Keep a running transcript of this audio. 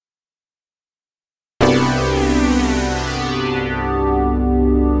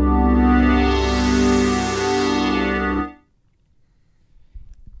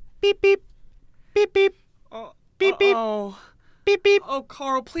Beep, beep. Beep, beep. Beep, beep. Oh. Beep, beep. Oh,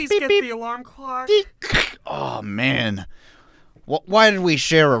 Carl, please Beep, get beep. the alarm clock. Oh, man. Why did we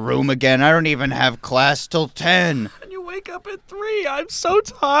share a room again? I don't even have class till 10. And you wake up at 3. I'm so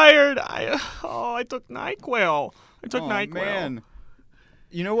tired. I took NyQuil. Oh, man.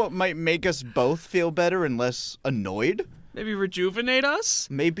 You know what might make us both feel better and less annoyed? Maybe rejuvenate us?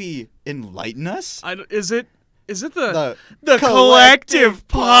 Maybe enlighten us? Is it the The Collective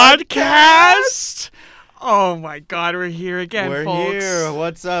Podcast? Oh my God, we're here again, We're folks. here.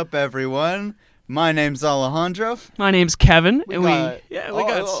 What's up, everyone? My name's Alejandro. My name's Kevin, We and got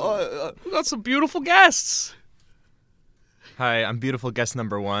we got some beautiful guests. Hi, I'm beautiful guest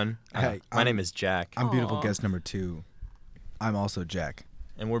number 1. My name is Jack, I'm beautiful guest number 2. I'm also Jack.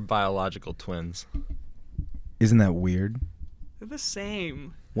 and we're biological twins. Isn't that weird? They're the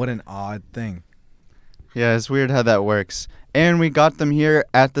same. What an odd thing. Yeah, it's weird how that works. And we got them here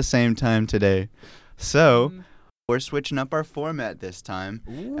at the same time today. So, we're switching up our format this time.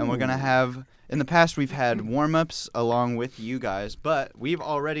 And we're going to have, in the past we've had warm-ups along with you guys, but we've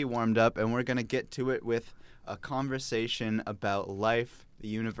already warmed up and we're going to get to it with a conversation about life, the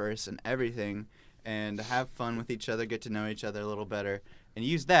universe, and everything, and have fun with each other, get to know each other a little better, and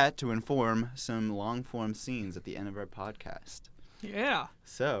use that to inform some long-form scenes at the end of our podcast. Yeah.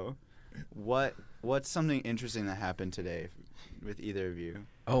 So, what's something interesting that happened today with either of you?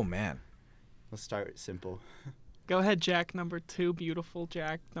 Oh, man. Let's start simple. Go ahead, Jack number 2. Beautiful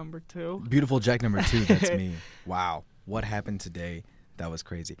Jack number 2. Beautiful Jack number 2, that's me. Wow. What happened today? That was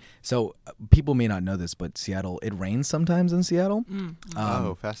crazy. So, people may not know this, but Seattle, it rains sometimes in Seattle.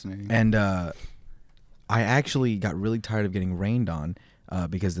 Fascinating. And I actually got really tired of getting rained on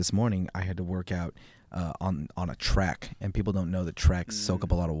because this morning I had to work out on a track, and people don't know that tracks soak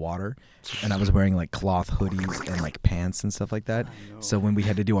up a lot of water, and I was wearing like cloth hoodies and like pants and stuff like that. So when we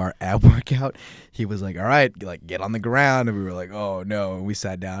had to do our ab workout, he was like, all right, like get on the ground, and we were like, oh no, and we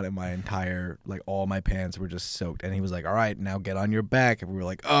sat down and all my pants were just soaked, and he was like, all right, now get on your back, and we were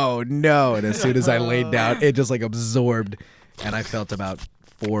like, oh no, and as soon as I laid down, it just like absorbed, and I felt about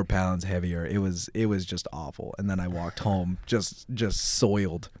 4 pounds heavier. It was just awful. And then I walked home just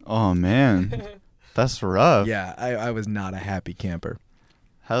soiled. Oh, man. That's rough. Yeah, I was not a happy camper.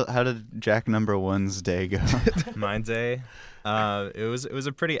 How did Jack number 1's day go? My day, it was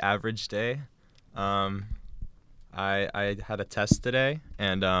a pretty average day. I had a test today,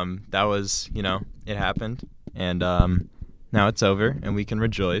 and that was, it happened, and now it's over, and we can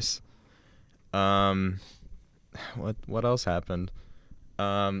rejoice. What else happened?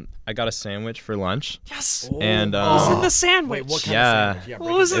 I got a sandwich for lunch. Yes. And What's in the sandwich? Wait, what kind Yeah. of sandwich? Yeah,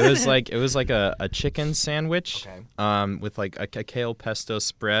 What was it was like a chicken sandwich, Okay. with like a kale pesto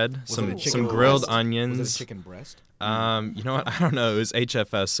spread, Was it a some chicken grilled breast? onions. Was it a chicken breast? You know what? I don't know. It was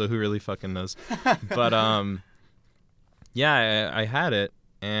HFS, so who really fucking knows? But yeah, I had it,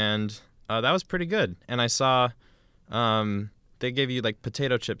 and that was pretty good. And I saw, they gave you like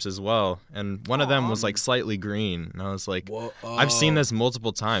potato chips as well, and one of them was like slightly green, and I was like, Whoa, I've seen this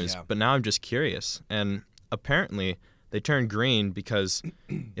multiple times, Yeah. but now I'm just curious. And apparently, they turn green because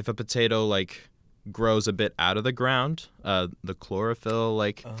if a potato like grows a bit out of the ground, the chlorophyll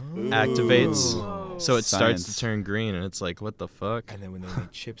like activates, so it starts to Science. turn green, and it's like, what the fuck? And then when they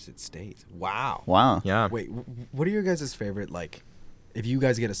make chips, it stays. Wow. Wow. Yeah. Wait, what are your guys' favorite, like, if you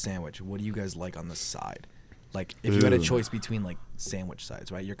guys get a sandwich, what do you guys like on the side? Like, if you had a Ooh. choice between, like, sandwich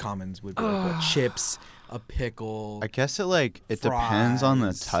sides, right? Your commons would be, like, what, chips, a pickle. I guess it depends on the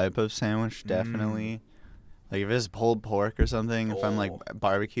Fries. type of sandwich, definitely. Like, if it's pulled pork or something, if I'm, like, Oh.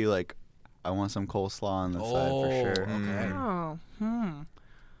 barbecue, like, I want some coleslaw on the side for sure. Okay. Oh,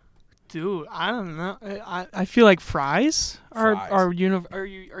 Dude, I don't know. I feel like fries are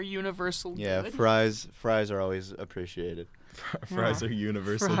universal Yeah, good. fries are always appreciated. Fries Yeah. are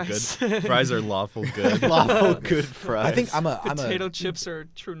universal Fries. good. Fries are lawful good. Lawful good fries. I think I'm Potato chips are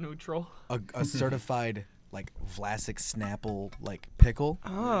true neutral. a certified, like, Vlasic Snapple, like, pickle.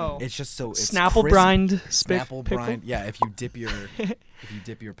 Oh. It's just so it's Snapple crisp. brined Snapple pickle? brine. Yeah, if you dip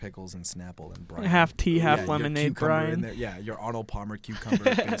your pickles in Snapple and brine. Half tea, half your lemonade cucumber in brine. there. Yeah, your Arnold Palmer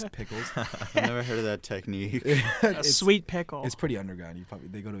cucumber-based pickles. I've never heard of that technique. A sweet pickle. It's pretty underground.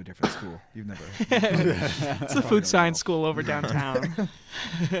 They go to a different school. You've never. It's a food science school over downtown.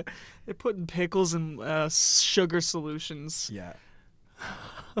 They're putting pickles in sugar solutions. Yeah.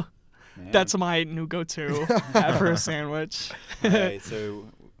 Man. That's my new go-to for a sandwich. Alright, so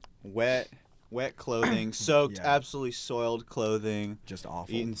wet clothing, soaked, Yeah. absolutely soiled clothing, Just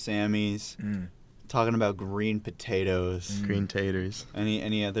awful. eating Sammys, Mm. talking about green potatoes. Green taters.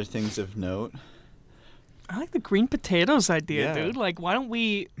 Any other things of note? I like the green potatoes idea, Yeah. dude. Like, why don't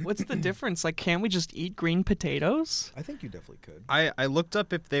we? What's the difference? Like, can't we just eat green potatoes? I think you definitely could. I looked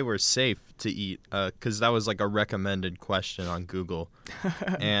up if they were safe to eat, because that was like a recommended question on Google,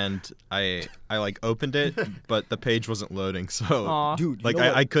 and I like opened it, but the page wasn't loading, so Aw. Dude, like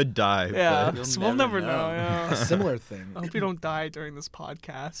I could die. Yeah, You'll so we'll never never know. know. Yeah. a similar thing. I hope you don't die during this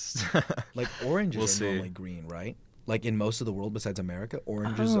podcast. But Like oranges We'll are see. normally green, right? Like in most of the world besides America,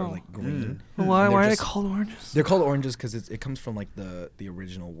 oranges are Oh. like green. Why? They're Why are they just- called oranges? They're called oranges because it comes from like the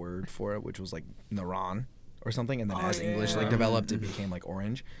original word for it, which was like Naran or something, and then Oh, as English like yeah. developed, it became like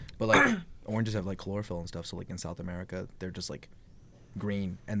orange. But like oranges have like chlorophyll and stuff, so like in South America, they're just like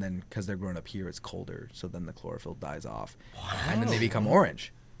green, and then because they're grown up here, it's colder, so then the chlorophyll dies off, and then they become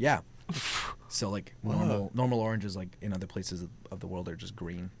orange. Yeah. So like normal oranges like in other places of the world are just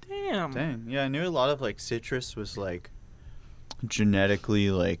green. Damn. Dang. Yeah, I knew a lot of like citrus was like genetically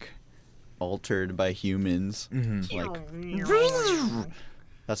like altered by humans. Mm-hmm. Like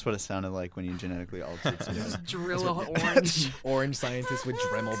that's what it sounded like when you genetically altered citrus. Just drill a orange. Orange scientists with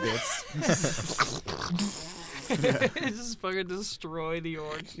Dremel bits. Just fucking destroy the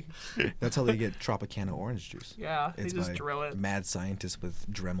orange. That's how they get Tropicana orange juice. Yeah, they It's just by drill it. mad scientists with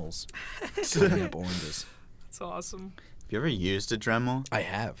Dremels cutting up oranges. That's awesome. Have you ever used a Dremel? I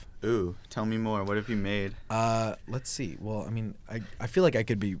have. Ooh, tell me more. What have you made? Let's see. Well, I mean, I feel like I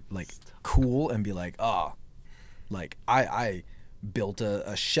could be like cool and be like, oh, like I built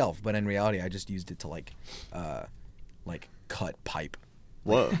a shelf, but in reality, I just used it to like cut pipe.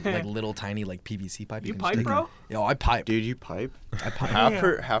 Whoa. Like little tiny like PVC pipe. You can just pipe, stick bro? in. Yo, I pipe. Dude, you pipe? I pipe.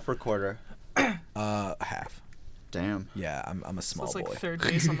 Half or quarter? Half. Damn. Yeah, I'm a So small it's like boy. third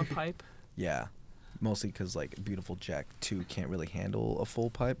base on the pipe. Yeah, mostly because like Beautiful Jack 2 can't really handle a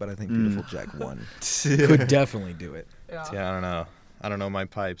full pipe, but I think Beautiful Jack 1 could definitely do it. Yeah. yeah, I don't know my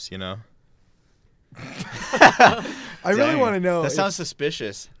pipes, you know. I really Dang. want to know That sounds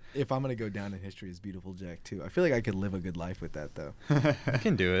suspicious. if I'm gonna go down in history as Beautiful Jack 2. I feel like I could live a good life with that though. You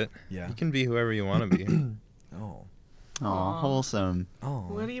can do it. Yeah. You can be whoever you want to be. Oh. Aw, wholesome. Oh.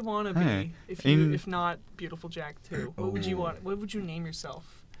 What do you want to Hey, be in- if not Beautiful Jack 2? What would you Oh. want? What would you name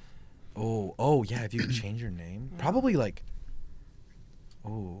yourself? Oh yeah. If you could change your name, probably like.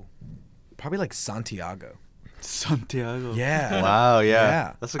 Oh. Probably like Santiago. Santiago. Yeah. Wow, yeah.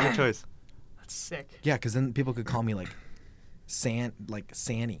 Yeah. That's a good choice. That's sick. Yeah, because then people could call me like, Sanny.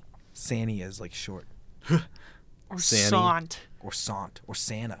 Sanny is like short, Or Sandy. Sant. or Sant, or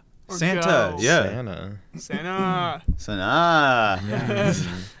Santa. Or Santa, Go. yeah. Santa. Santa. Sana.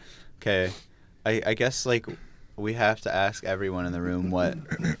 Okay. I guess like we have to ask everyone in the room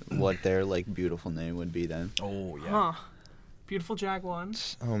what their like beautiful name would be then. Oh yeah. Huh. Beautiful Jack 1.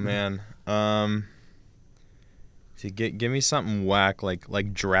 Oh man. See, give me something whack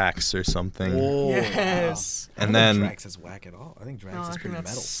like Drax or something. Oh, Yes. Wow. And I don't then- think Drax is whack at all. I think Drax No, is I pretty think that's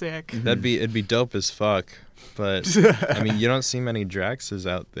metal. sick. It'd be dope as fuck. But I mean, you don't see many Draxes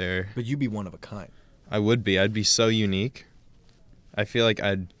out there. But you'd be one of a kind. I would be. I'd be so unique. I feel like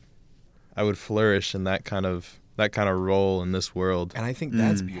I would flourish in that kind of role in this world. And I think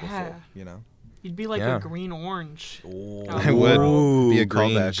that's Mm. beautiful, Yeah. you know? You'd be like Yeah. a green orange. Oh. I would be a Ooh,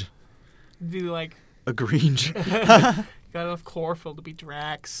 green. callback. You'd be like, A green. got enough chlorophyll to be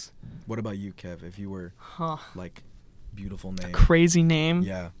Drax. What about you, Kev? If you were, Huh. like, beautiful name. Crazy name.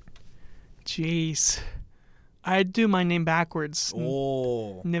 Yeah. Jeez. I'd do my name backwards.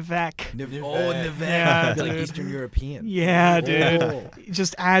 Oh. Nivek. Nivek. Yeah, I'd be like dude. Eastern European. Yeah, dude. Oh.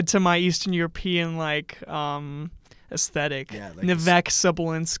 Just add to my Eastern European aesthetic. Yeah, like Nivek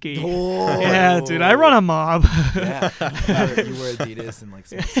Sobolinski. Oh. Yeah, dude. I run a mob. Yeah. You wear Adidas and, like,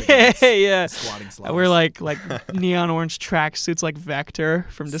 some cigarettes, Yeah. squatting I slots. wear like neon orange tracksuits like Vector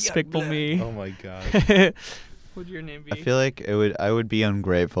from Despicable Me. Oh my god. What'd your name be? I feel like I would be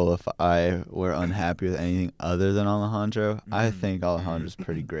ungrateful if I were unhappy with anything other than Alejandro. I think Alejandro's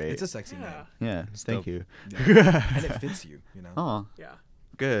pretty great. It's a sexy name. Yeah. Yeah, thank dope. you. Yeah. And it fits you, you know? Oh, Yeah.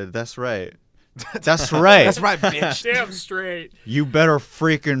 good. That's right. That's right. That's right, bitch. Damn straight. You better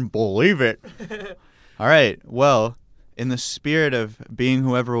freaking believe it. All right. Well, in the spirit of being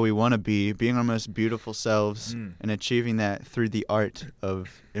whoever we want to be, being our most beautiful selves, and achieving that through the art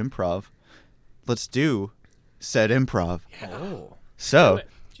of improv, let's do said improv. Oh. So,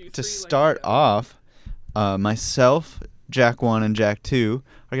 Do it. to G3, start like, off, myself, Jack 1, and Jack 2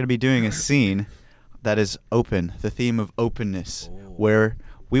 are going to be doing a scene that is open, the theme of openness, where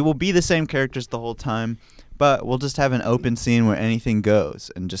we will be the same characters the whole time, but we'll just have an open scene where anything goes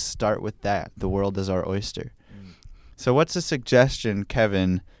and just start with that. The world is our oyster. So what's a suggestion,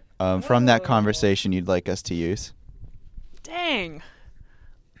 Kevin, from that conversation you'd like us to use? Dang.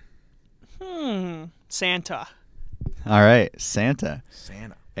 Santa. All right, Santa.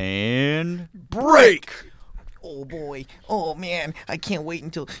 Santa. And break. Oh boy. Oh man. I can't wait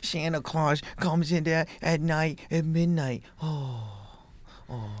until Santa Claus comes in there at night, at midnight. Oh,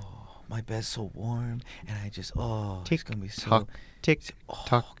 my bed's so warm, and it's gonna be so. Tock, tick, Oh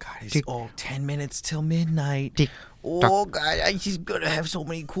tock, God, it's tick. 10 minutes till midnight. Tick, Oh God, I just gonna have so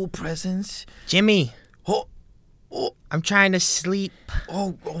many cool presents. Jimmy, Oh, I'm trying to sleep.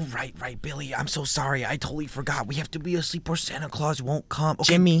 right, Billy. I'm so sorry. I totally forgot. We have to be asleep or Santa Claus won't come.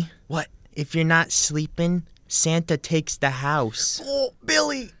 Okay. Jimmy, What? if you're not sleeping, Santa takes the house. Oh,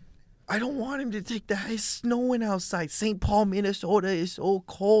 Billy. I don't want him to take it's snowing outside. St. Paul, Minnesota is so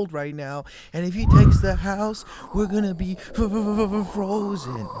cold right now. And if he takes the house, we're gonna be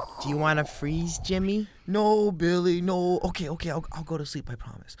frozen. Do you want to freeze, Jimmy? No, Billy, no. Okay, I'll go to sleep, I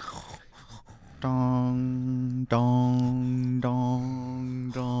promise. Dong, dong,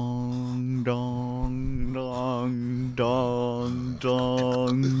 dong, dong, dong, dong, dong,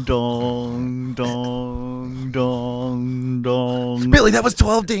 dong, dong, dong, dong, dong. Billy, that was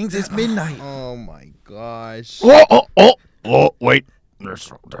 12 dings. It's midnight. Oh my gosh. Oh, wait.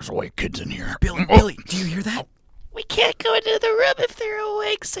 There's awake kids in here. Billy, do you hear that? We can't go into the room if they're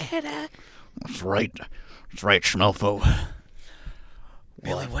awake, Santa. That's right, Schmelfo.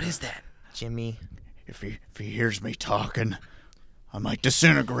 Billy, what is that? Jimmy, If he hears me talking, I might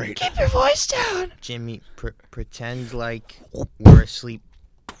disintegrate. Keep your voice down. Jimmy, pretend like we're asleep.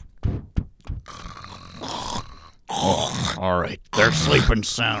 Oh, all right. They're sleeping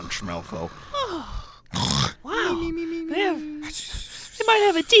sound, Schmelfo. Wow. They might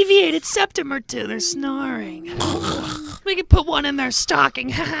have a deviated septum or two. They're snoring. We could put one in their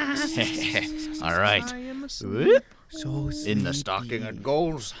stocking. All right. asleep. So In the stocking it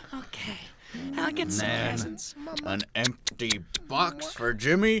goes. Okay. I'll get some Then presents. an empty box for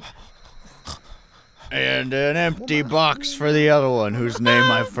Jimmy. And an empty box for the other one, whose name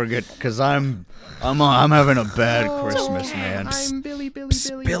I forget, because I'm having a bad Christmas, man. I'm Billy. Billy,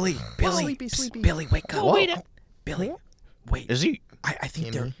 Sleepy. Billy, wake up. Oh, wait. Billy, wait. Is he I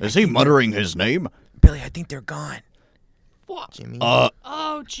think Jimmy? is he muttering his name? Billy, I think they're gone. What? Jimmy.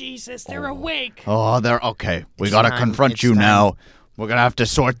 Oh, Jesus. They're awake. Oh, they're okay. We It's gotta time, confront it's you time. now. We're gonna have to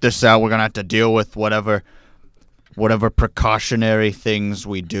sort this out. We're gonna have to deal with whatever precautionary things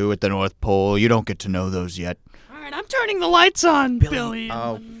we do at the North Pole. You don't get to know those yet. All right, I'm turning the lights on, Billy.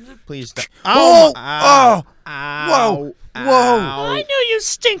 Oh, please don't. Oh! Ow. Whoa! I knew you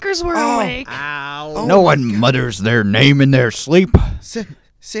stinkers were awake. Ow. No one mutters their name in their sleep.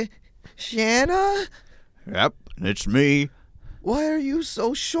 Shanna? Yep, it's me. Why are you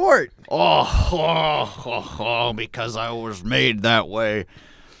so short? Because I was made that way.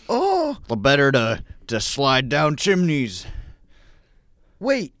 Oh, The better to slide down chimneys.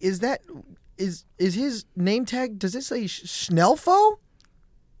 wait, is his name tag, does it say Schnelfo?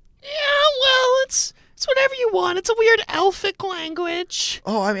 Yeah, well, it's whatever you want. It's a weird elfic language.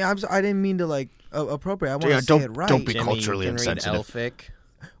 Oh, I mean, I didn't mean to appropriate. I want to Yeah, say don't- it right. don't be Jimmy, culturally you can read insensitive. Elfic.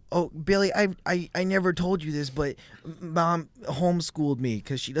 Oh, Billy, I never told you this, but Mom homeschooled me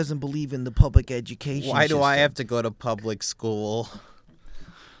because she doesn't believe in the public education. Why do I system. have to go to public school?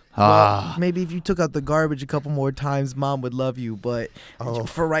 Well, maybe if you took out the garbage a couple more times, Mom would love you. But Oh.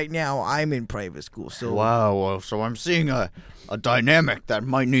 for right now, I'm in private school. So, Wow, well, so I'm seeing a dynamic that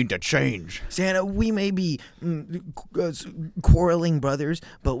might need to change. Santa, we may be quarreling brothers,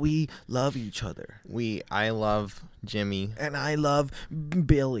 but we love each other. I love Jimmy. And I love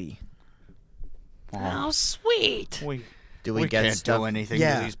Billy. Oh, sweet. Do we get can't stuff? do anything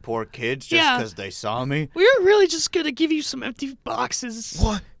Yeah. to these poor kids just Yeah. because they saw me. We were really just gonna give you some empty boxes.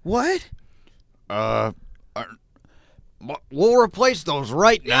 What? We'll replace those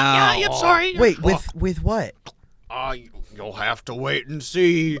right now. Yeah, I'm sorry. Wait, with what? You'll have to wait and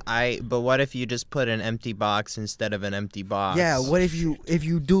see. But what if you just put an empty box instead of an empty box? Yeah, what if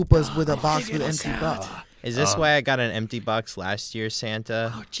you dupe us with a box with figure this empty out. box? Is this why I got an empty box last year,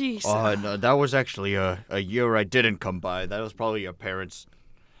 Santa? Oh, jeez. No, that was actually a year I didn't come by. That was probably your parents.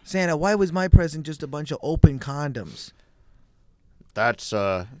 Santa, why was my present just a bunch of open condoms?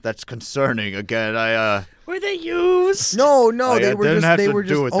 That's concerning. Again, Were they used? No, Oh, yeah, they were didn't have just to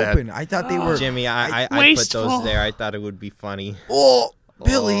do with that. open. I thought they were. Jimmy, I put Wasteful. those there. I thought it would be funny. Oh,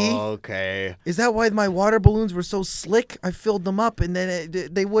 Billy, Okay. is that why my water balloons were so slick? I filled them up and then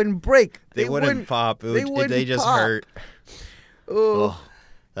they wouldn't break. They wouldn't pop. they wouldn't they just pop. hurt. Oh,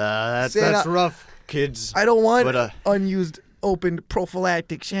 That's Santa- rough, kids. I don't want But, unused opened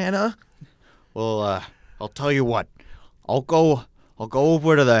prophylactic, Shanna. Well, I'll tell you what. I'll go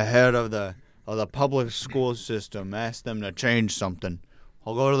over to the head of the public school system, ask them to change something.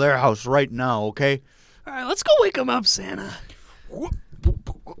 I'll go to their house right now, okay? All right, let's go wake him up, Santa.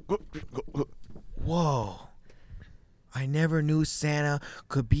 Whoa. I never knew Santa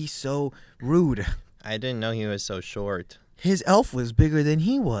could be so rude. I didn't know he was so short. His elf was bigger than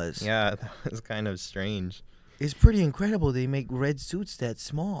he was. Yeah, that was kind of strange. It's pretty incredible they make red suits that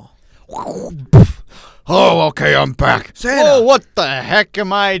small. Oh, okay, I'm back. Santa! Oh, what the heck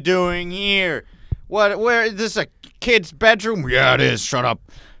am I doing here? Where is this, a kid's bedroom? Yeah, it is. Shut up.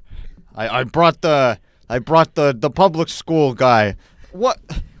 I brought the public school guy. What?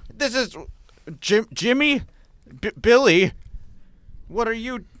 This is Jimmy? Billy? What are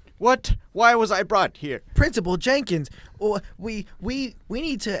you? What? Why was I brought here? Principal Jenkins, we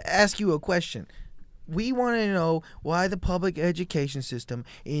need to ask you a question. We want to know why the public education system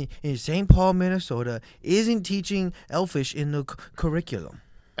in St. Paul, Minnesota, isn't teaching Elfish in the curriculum.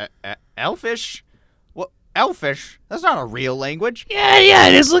 Elfish? What? Elfish? That's not a real language. Yeah,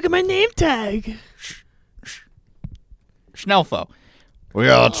 it is. Look at my name tag. Schnelfo. Well,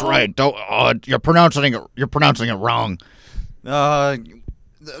 yeah, that's right. Don't. You're pronouncing it wrong.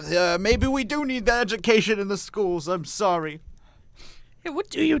 Maybe we do need that education in the schools. I'm sorry. Hey, what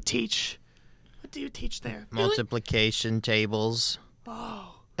do you teach? What do you teach there? Multiplication tables.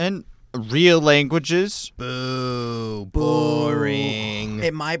 Oh. And real languages. Boo. Boring.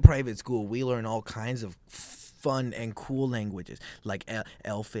 At my private school, we learn all kinds of fun and cool languages, like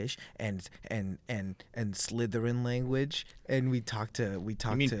Elfish and Slytherin language, and we talk to.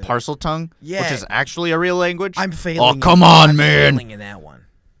 You mean parcel tongue? Yeah. Which is actually a real language? I'm failing. Oh, come on, I'm man. failing in that one.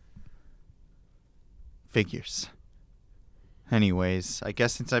 Figures. Anyways, I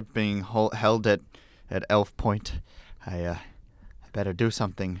guess since I'm being held at Elf Point, I better do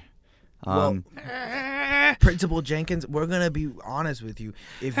something. Principal Jenkins, we're gonna be honest with you.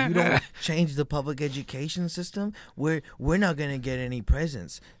 If you don't change the public education system, we're not gonna get any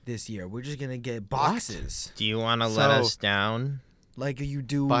presents this year. We're just gonna get boxes. Do you want to let us down? Like you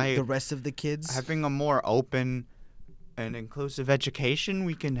do by the rest of the kids. having a more open and inclusive education,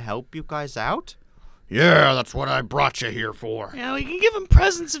 we can help you guys out. Yeah, that's what I brought you here for. Yeah, we can give them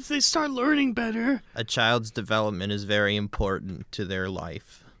presents if they start learning better. A child's development is very important to their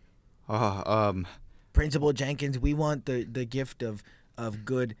life. Principal Jenkins, we want the gift of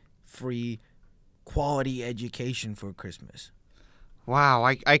good, free, quality education for Christmas. Wow,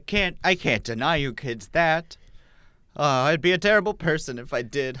 I can't deny you kids that. I'd be a terrible person if I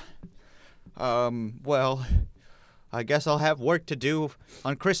did. Well, I guess I'll have work to do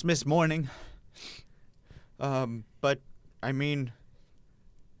on Christmas morning. But, I mean,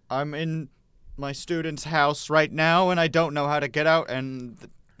 I'm in my student's house right now, and I don't know how to get out, and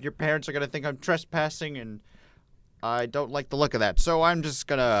your parents are going to think I'm trespassing, and I don't like the look of that. So I'm just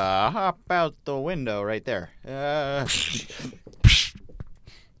going to hop out the window right there.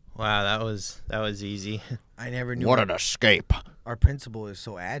 Wow, that was easy. I never knew What an escape. our principal is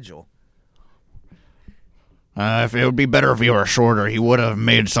so agile. If it would be better if you were shorter, he would have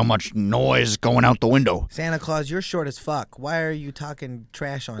made so much noise going out the window. Santa Claus, you're short as fuck. Why are you talking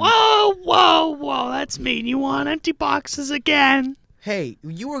trash on Whoa, that's mean. You want empty boxes again? Hey,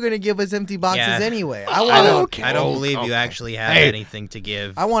 you were gonna give us empty boxes Yeah. anyway. I don't believe you actually have anything to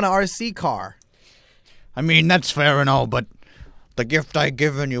give. I want an RC car. I mean, that's fair and all, but the gift I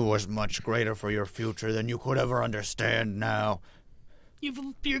given you was much greater for your future than you could ever understand now.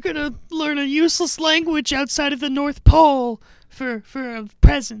 You're gonna learn a useless language outside of the North Pole for a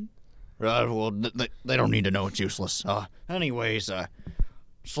present. Well, they don't need to know it's useless. Anyways,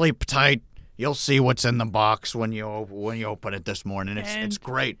 sleep tight. You'll see what's in the box when you open it this morning. It's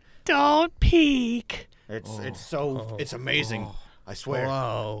great. Don't peek. It's amazing. I swear.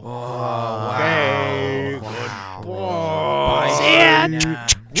 Whoa. Okay. Wow. Boy. Santa.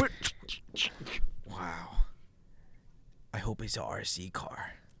 Wow. I hope it's a RC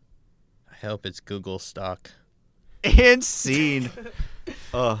car. I hope it's Google stock. And scene.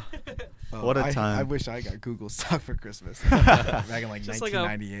 What a time. I wish I got Google stock for Christmas. Back in like Just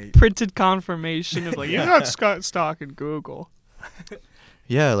 1998. Printed confirmation of you got stock in Google.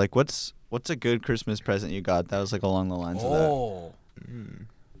 Yeah, like what's a good Christmas present you got? That was like along the lines of that. Oh.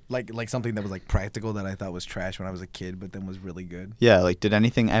 Like something that was like practical that I thought was trash when I was a kid, but then was really good. Yeah, like did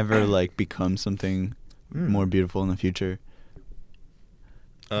anything ever like become something more beautiful in the future?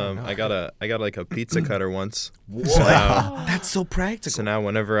 I got like a pizza cutter once. Whoa. So now, That's so practical. so now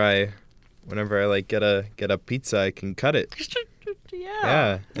whenever I like get a pizza, I can cut it.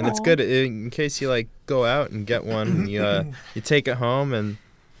 Yeah, and it's good in case you like go out and get one. You take it home, and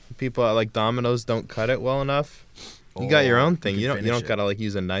people at like Domino's don't cut it well enough. You got your own thing. You don't gotta like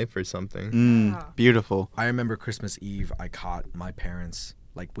use a knife or something. Beautiful. I remember Christmas Eve, I caught my parents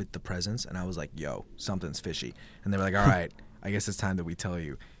like with the presents, and I was like, yo, something's fishy. And they were like, all right, I guess it's time that we tell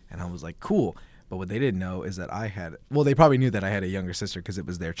you. And I was like, cool. But what they didn't know is that they probably knew that I had a younger sister because it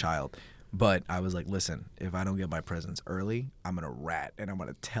was their child. But I was like, listen, if I don't get my presents early, I'm going to rat and I'm going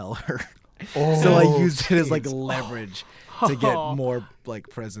to tell her. So I used it as like leverage to get more like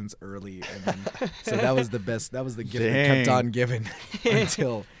presents early. And then, so that was the best. That was the gift that kept on giving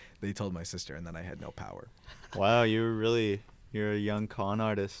until they told my sister, and then I had no power. Wow, you're a young con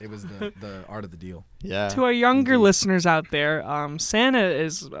artist. It was the art of the deal. Yeah. To our younger listeners out there, Santa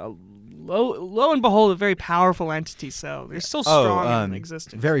is lo and behold a very powerful entity. So they're still strong in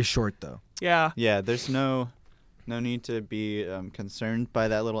existence. Very short though. Yeah. Yeah, there's no need to be concerned by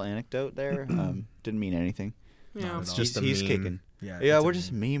that little anecdote there. Didn't mean anything. Yeah. It's just a he's meme. kicking. Yeah, We're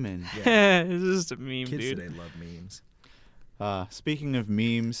just memeing. Yeah. It's just a meme, Kids dude. today love memes. Speaking of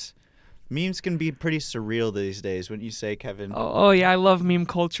memes can be pretty surreal these days, wouldn't you say, Kevin? Oh yeah, I love meme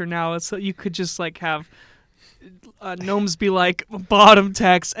culture now. It's you could just like have gnomes be like bottom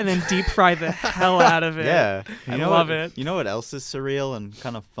text and then deep fry the hell out of it. Yeah. I love it. You know what else is surreal and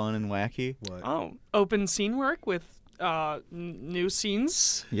kind of fun and wacky? What? Oh, open scene work with new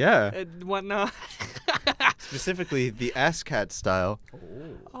scenes Yeah. and whatnot. Specifically the ASCAT style,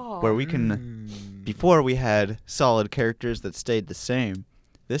 Oh. where we can, before we had solid characters that stayed the same,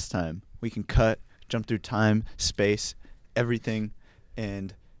 this time we can jump through time, space, everything,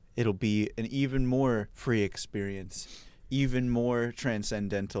 and it'll be an even more free experience, even more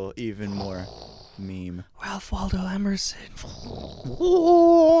transcendental, even more meme. Ralph Waldo Emerson.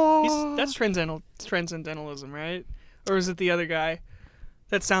 That's transcendentalism, right? Or is it the other guy?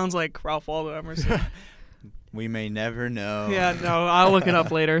 That sounds like Ralph Waldo Emerson. We may never know. Yeah, no, I'll look it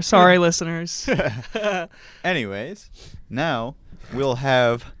up later. Sorry, listeners. Anyways, now we'll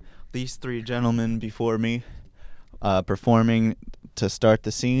have these three gentlemen before me performing to start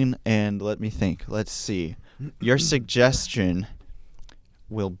the scene, and let me think. Let's see. Your suggestion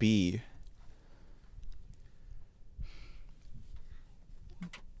will be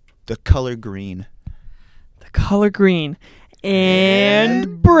the color green. The color green.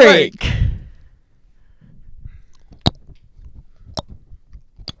 And break.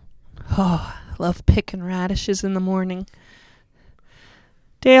 Oh, I love picking radishes in the morning.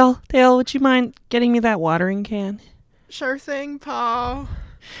 Dale, would you mind getting me that watering can? Sure thing, Paul.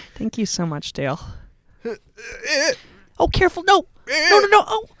 Thank you so much, Dale. Oh, careful. No.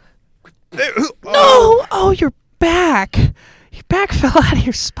 Oh. No. Oh, your back. Your back fell out of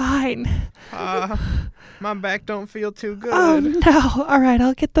your spine. My back don't feel too good. Oh, no. All right,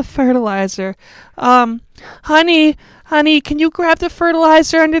 I'll get the fertilizer. Honey, can you grab the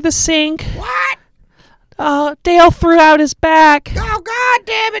fertilizer under the sink? What? Dale threw out his back. Oh, God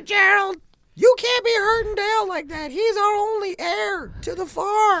damn it, Gerald. You can't be hurting Dale like that. He's our only heir to the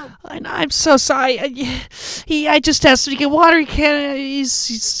farm. I'm so sorry. I just asked him to get water. He can't.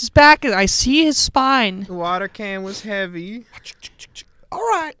 His back. I see his spine. The water can was heavy. All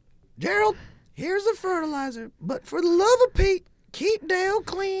right, Gerald, here's the fertilizer. But for the love of Pete, keep Dale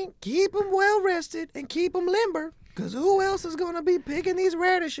clean, keep him well rested, and keep him limber. Because who else is going to be picking these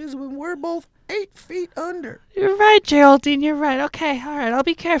radishes when we're both 8 feet under? You're right, Geraldine. You're right. Okay, all right. I'll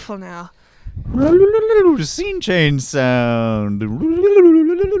be careful now. Scene change sound.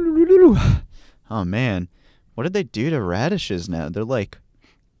 Oh man, what did they do to radishes now? They're like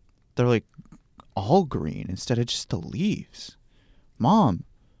all green instead of just the leaves. Mom,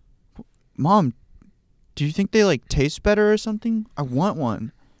 do you think they like taste better or something? I want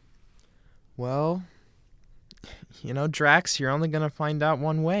one. Well, Drax, you're only gonna find out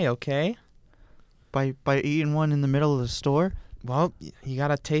one way, okay? By eating one in the middle of the store? Well, you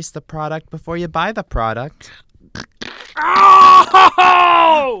gotta taste the product before you buy the product.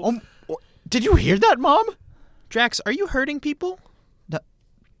 Oh! Did you hear that, Mom? Drax, are you hurting people?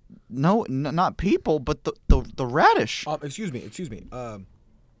 No, not people, but the radish. Excuse me. Are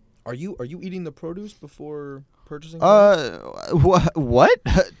you eating the produce before purchasing? What?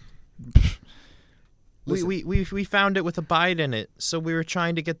 We found it with a bite in it, so we were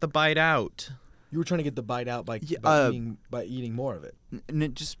trying to get the bite out. You were trying to get the bite out by eating more of it.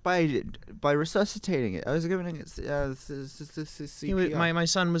 Just by resuscitating it. I was giving it CPR. My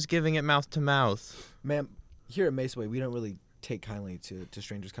son was giving it mouth to mouth. Ma'am, here at Maceway, we don't really take kindly to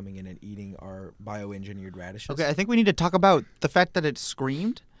strangers coming in and eating our bioengineered radishes. Okay, I think we need to talk about the fact that it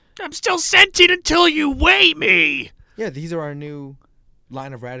screamed. I'm still sentient until you weigh me. Yeah, these are our new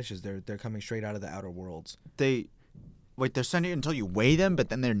line of radishes. They're coming straight out of the outer worlds. They're sending it until you weigh them, but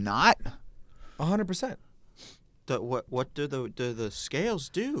then they're not. 100%. What do the scales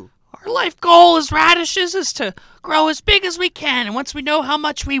do? Our life goal as radishes is to grow as big as we can, and once we know how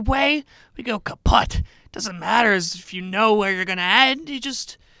much we weigh, we go kaput. Doesn't matter if you know where you're gonna end.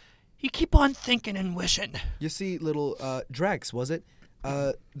 You keep on thinking and wishing. You see, little Drex, was it?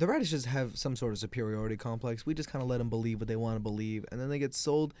 The radishes have some sort of superiority complex. We just kind of let them believe what they want to believe, and then they get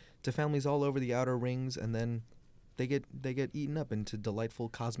sold to families all over the outer rings, and then they get eaten up into delightful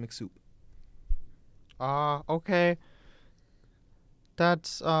cosmic soup. Okay.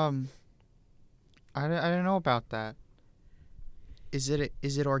 That's I didn't know about that. Is it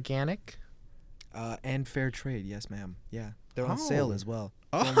organic? And fair trade, yes, ma'am. Yeah, they're on sale as well.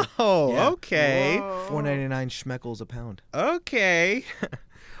 Oh, Yeah. okay. $4.99 schmeckles a pound. Okay.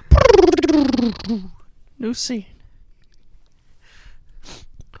 New scene.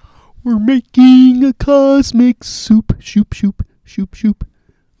 We're making a cosmic soup. Shoop, shoop, shoop, shoop.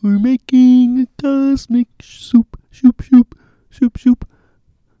 We're making a cosmic soup. Shoop, shoop, shoop, shoop.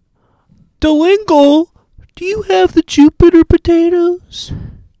 Delingle, do you have the Jupiter potatoes?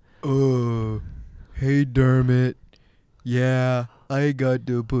 Hey, Dermot. Yeah, I got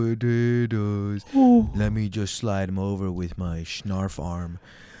the potatoes. Oh, Let me just slide them over with my snarf arm.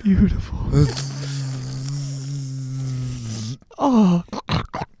 beautiful. Oh,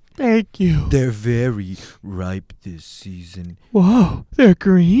 thank you. They're very ripe this season. Wow, they're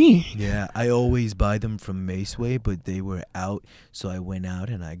green. Yeah, I always buy them from Maceway, but they were out, so I went out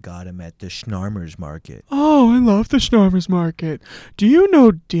and I got them at the Schnarmer's Market. Oh, I love the Schnormers Market. Do you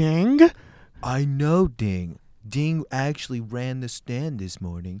know Ding? I know Ding. Ding actually ran the stand this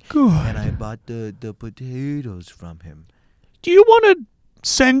morning, Good. and I bought the potatoes from him. Do you want to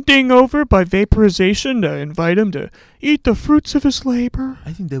send Ding over by vaporization to invite him to eat the fruits of his labor?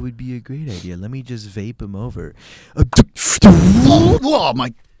 I think that would be a great idea. Let me just vape him over. Oh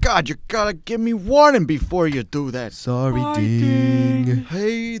my God! You gotta give me warning before you do that. Sorry, Hi, Ding. Ding.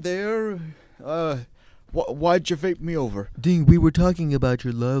 Hey there. Why'd you vape me over? Ding, we were talking about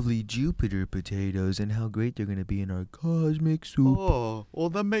your lovely Jupiter potatoes and how great they're going to be in our cosmic soup. Oh, well,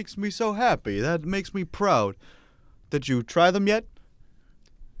 that makes me so happy. That makes me proud. Did you try them yet?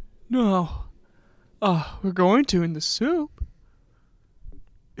 No. We're going to in the soup.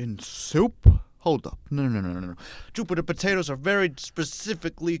 In soup? Hold up. No. Jupiter potatoes are very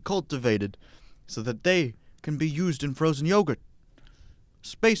specifically cultivated so that they can be used in frozen yogurt.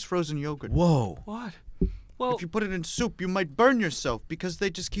 Space frozen yogurt. Whoa. What? Well, If you put it in soup, you might burn yourself because they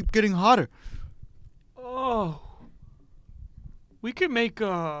just keep getting hotter. oh. We could make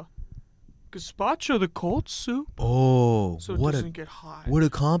gazpacho the cold soup Oh, so it what doesn't a get hot. what a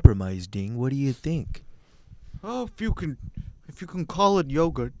compromise, Ding. What do you think? Oh, if you can call it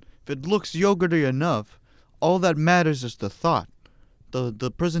yogurt, if it looks yogurty enough, all that matters is the thought, the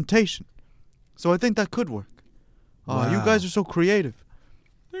presentation. So I think that could work. You Wow. guys are so creative.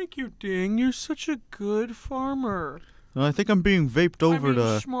 Thank you, Ding. You're such a good farmer. I think I'm being vaped over I mean,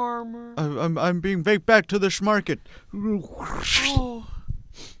 to. schmarmer. I'm being vaped back to the schmarket. Oh,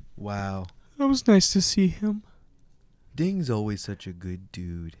 Wow. that was nice to see him. Ding's always such a good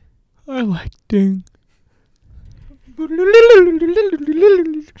dude. I like Ding.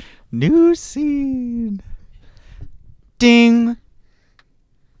 New scene. Ding.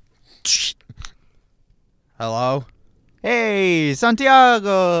 Hello? Hey,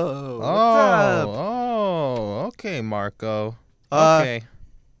 Santiago. What's up? Oh, okay, Marco. Uh, Okay.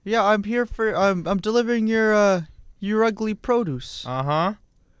 Yeah, I'm here for. I'm delivering your ugly produce.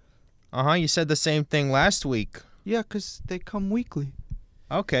 You said the same thing last week. Yeah, 'cause they come weekly.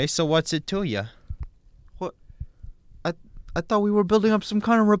 Okay, so what's it to you? I thought we were building up some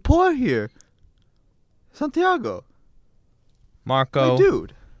kind of rapport here. Santiago, Marco. my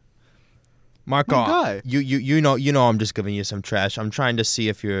dude. Marco, My guy. you know I'm just giving you some trash. I'm trying to see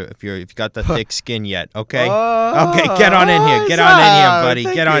if you got the thick skin yet, okay? Oh, Okay, get on in here. Get on in here, buddy.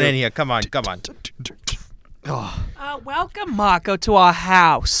 thank Get on you. in here. Come on. Oh, Welcome, Marco, to our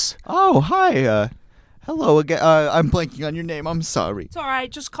house. Hi. Hello again. I'm blanking on your name. I'm sorry. It's all right.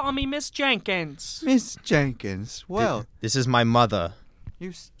 Just call me Miss Jenkins. Miss Jenkins. Well, This is my mother.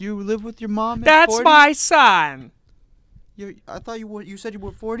 you live with your mom at That's 40? my son. I thought you said you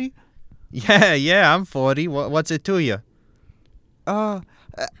were 40? Yeah, I'm 40. What's it to you? You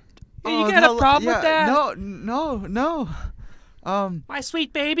got a problem with that? No. My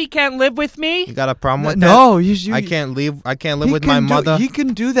sweet baby can't live with me. You got a problem with that? No, you. I can't live he with my can do- mother. He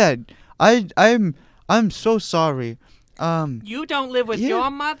can do that. I'm so sorry. You don't live with Yeah.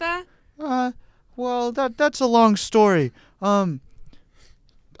 your mother? Well, that's a long story.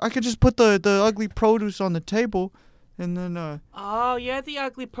 I could just put the ugly produce on the table, and then Oh, you're the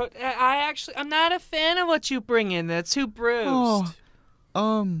ugly I'm not a fan of what you bring in. That's too bruised.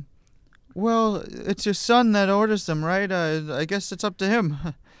 Oh, Well, it's your son that orders them, right? I guess it's up to him.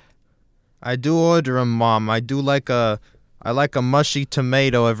 I do order 'em, Mom. I like a mushy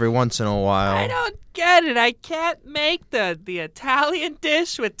tomato every once in a while. I don't get it. I can't make the Italian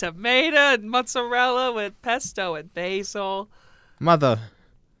dish with tomato and mozzarella with pesto and basil. Mother,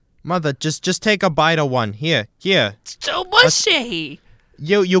 just take a bite of one. Here. It's too mushy.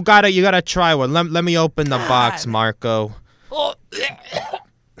 You gotta try one. Let me open the box, Marco. Oh,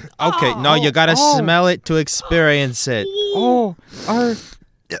 Okay, no, you gotta smell it to experience it. Oh,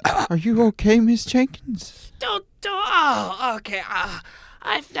 are you okay, Miss Jenkins? okay.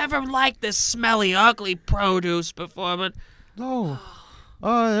 I've never liked this smelly, ugly produce before, but No.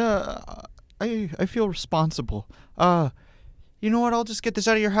 I feel responsible. You know what? I'll just get this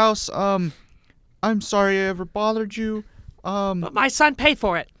out of your house. I'm sorry I ever bothered you. but my son paid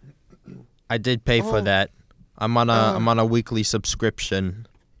for it. I did pay for that. I'm on a weekly subscription.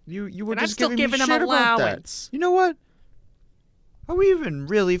 You were And I'm just still giving me giving him shit about that. allowance. You know what? Are we even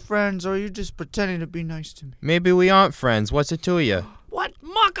really friends, or are you just pretending to be nice to me? Maybe we aren't friends. What's it to you? What,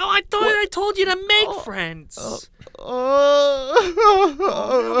 Marco? I thought I told you to make friends. Now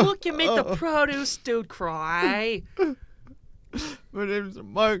look, you made the produce dude cry. My name's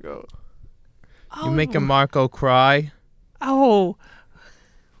Marco. You making Marco cry? Oh,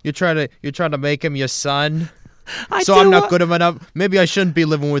 You're trying to make him your son? so I'm not good enough. Maybe I shouldn't be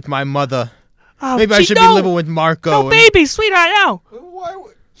living with my mother. Oh, Maybe I should be living with Marco. No, baby, sweetheart, no. Why?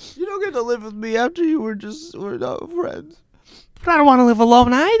 You don't get to live with me after we're not friends. But I don't want to live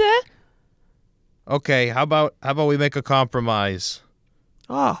alone either. Okay, how about we make a compromise?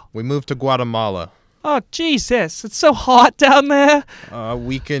 Oh, We move to Guatemala. Jesus, it's so hot down there.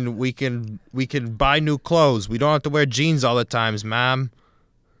 We can buy new clothes. We don't have to wear jeans all the times, ma'am.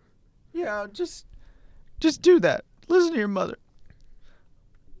 Yeah, just do that. Listen to your mother.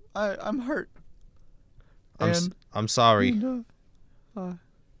 I'm hurt. I'm sorry. And,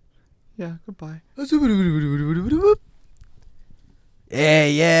 yeah, goodbye.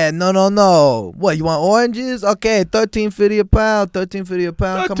 Yeah, no. What, you want oranges? Okay, $13.50 a pound, $13.50 a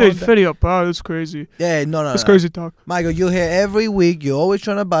pound. Come on. $13.50 a pound. That's crazy. Yeah, no. That's crazy talk. Michael, you're here every week. You're always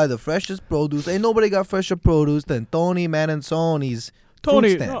trying to buy the freshest produce. Ain't nobody got fresher produce than Tony Manenzoni's Tony,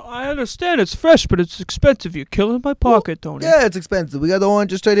 fruit stand. no, I understand it's fresh, but it's expensive. You're killing my pocket, Tony. Yeah, it's expensive. We got the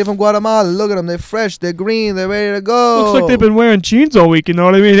oranges straight here from Guatemala. Look at them. They're fresh. They're green. They're ready to go. Looks like they've been wearing jeans all week, you know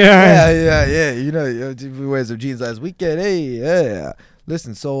what I mean? Yeah. You know, we wear some jeans last weekend. Hey, yeah.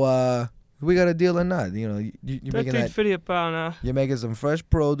 Listen, so we got a deal or not? You know, you're making that. $13.50 a pound. You're making some fresh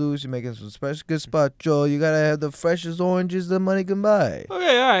produce. You're making some fresh gazpacho. You gotta have the freshest oranges that money can buy.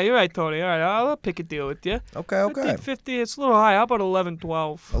 Okay, all right, you're right, Tony. All right, I'll pick a deal with you. Okay. $13.50, it's a little high. How about $11.12?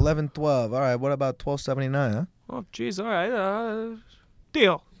 11.12. All right. What about 12.79? Huh? Oh, jeez, all right.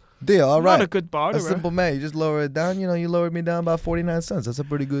 Deal. Deal. All right. Not a good barter. A simple man. You just lower it down. You know, you lowered me down about 49 cents. That's a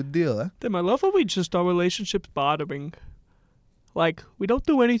pretty good deal, huh? Damn, I love how our relationship's bartering. Like, we don't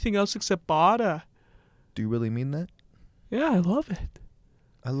do anything else except barter. Do you really mean that? Yeah, I love it.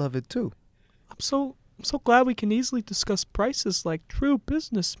 I love it too. I'm so glad we can easily discuss prices like true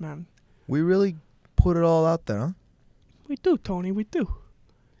businessmen. We really put it all out there, huh? We do, Tony, we do.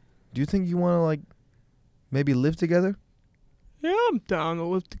 Do you think you want to, like, maybe live together? Yeah, I'm down to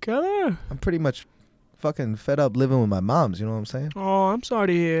live together. I'm pretty much fucking fed up living with my moms, you know what I'm saying? Oh, I'm sorry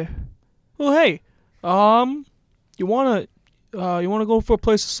to hear. Well, hey, you wanna go for a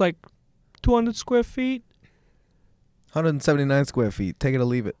place that's like 200 square feet? 179 square feet. Take it or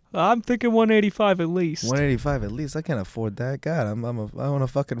leave it. I'm thinking 185 at least. 185 at least. I can't afford that. God, I want a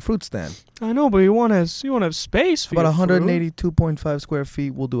fucking fruit stand. I know, but you want to have space for About your fruit. 182.5 square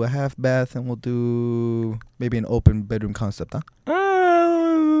feet. We'll do a half bath and we'll do maybe an open bedroom concept, huh?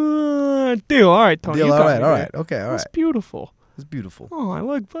 Deal. All right, Tony. Deal. You All got right. me All there. right. Okay. All right. That's beautiful. It's beautiful. Oh, I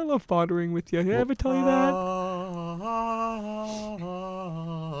love bartering with you. Did I ever tell you that?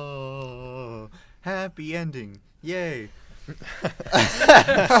 Happy ending. Yay.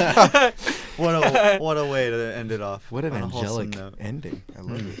 What a way to end it off. What an on a wholesome angelic note. ending. I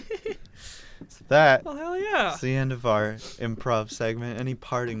love it. So that Oh, hell yeah. is the end of our improv segment. Any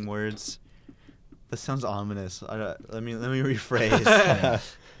parting words? That sounds ominous. Let me rephrase.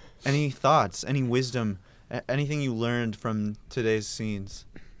 Any thoughts? Any wisdom? Anything you learned from today's scenes?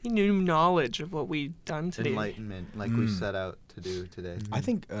 New knowledge of what we've done today. Enlightenment, like we set out to do today. I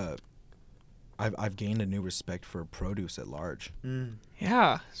think I've gained a new respect for produce at large.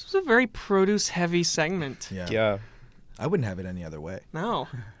 Yeah, this was a very produce-heavy segment. Yeah. I wouldn't have it any other way. No,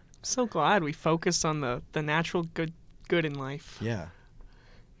 I'm so glad we focused on the natural good in life. Yeah.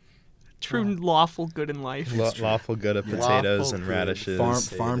 True lawful good in life. Lawful good at Yeah. potatoes Lawful and good. radishes,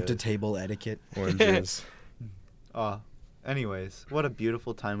 Farm to table etiquette. oranges. Anyways, what a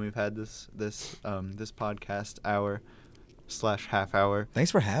beautiful time we've had this podcast hour / half hour.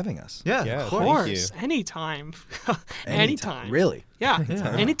 Thanks for having us. Yeah, Yeah, of Of course. thank course. Anytime. Anytime. Really? Yeah.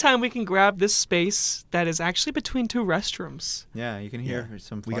 Yeah. Anytime we can grab this space that is actually between two restrooms. Yeah, you can hear Yeah.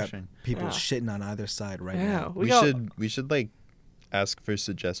 some We got flushing. people Yeah. shitting on either side right Yeah. now. We should like ask for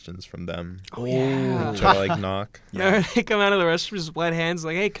suggestions from them. Oh, yeah. Try to like knock. Yeah. They come out of the restroom with wet hands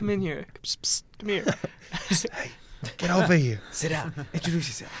like, hey, come in here. Psst, psst, come here. Hey, get over here. Sit down. Introduce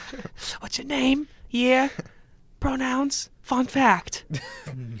yourself. What's your name? Year? Pronouns? Fun fact.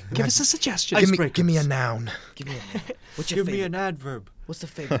 Give us a suggestion. Give me a noun. Give me a name. What's your Give me favorite? an adverb. What's the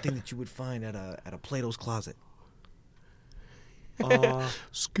favorite thing that you would find at a Plato's closet?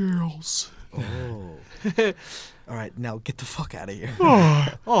 Skills. Oh. All right, now get the fuck out of here.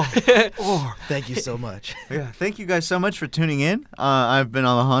 Oh, Thank you so much. yeah. Thank you guys so much for tuning in. I've been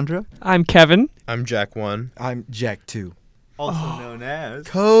Alejandro, I'm Kevin. I'm Jack 1. I'm Jack 2. also known as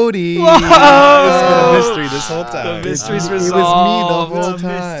Cody. Whoa! It's been a mystery this whole time. The mystery's It was me the resolved. whole the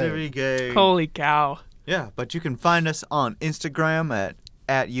time. Mystery Gang. Holy cow. Yeah, but you can find us on Instagram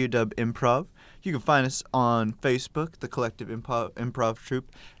at UW Improv. You can find us on Facebook, the Collective Improv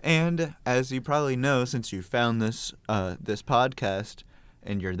Troupe, and as you probably know, since you found this this podcast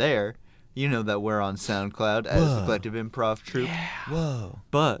and you're there, you know that we're on SoundCloud as the Whoa. Collective Improv Troupe. Whoa.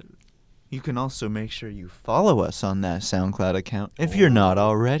 But you can also make sure you follow us on that SoundCloud account if you're not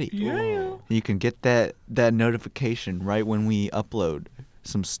already. Yeah. You can get that notification right when we upload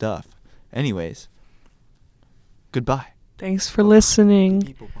some stuff. Anyways, goodbye. Thanks for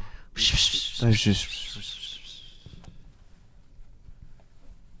listening. That's just